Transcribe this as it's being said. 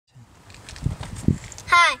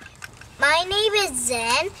Hi, my name is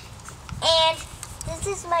Zen, and this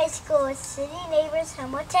is my school, City Neighbors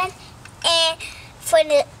Hamilton. And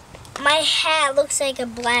my hat looks like a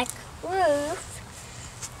black roof.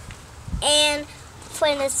 And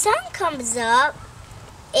when the sun comes up,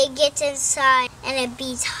 it gets inside and it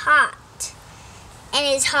beats hot. And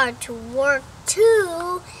it's hard to work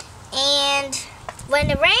too. And when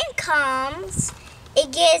the rain comes,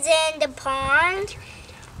 it gets in the pond.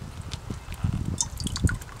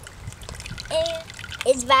 And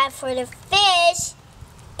it's bad for the fish.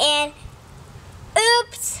 And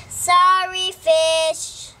oops, sorry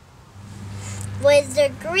fish. With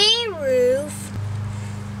the green roof,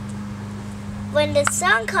 when the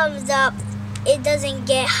sun comes up, it doesn't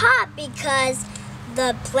get hot because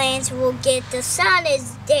the plants will get the sun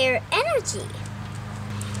as their energy.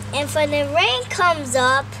 And when the rain comes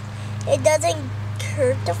up, it doesn't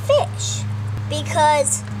hurt the fish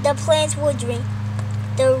because the plants will drink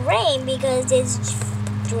the rain because it's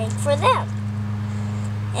drink for them.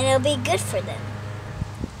 And it'll be good for them.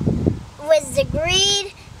 With the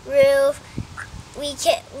green roof,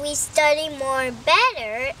 we study more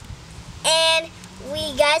better and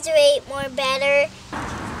we graduate more better.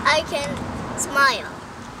 I can smile.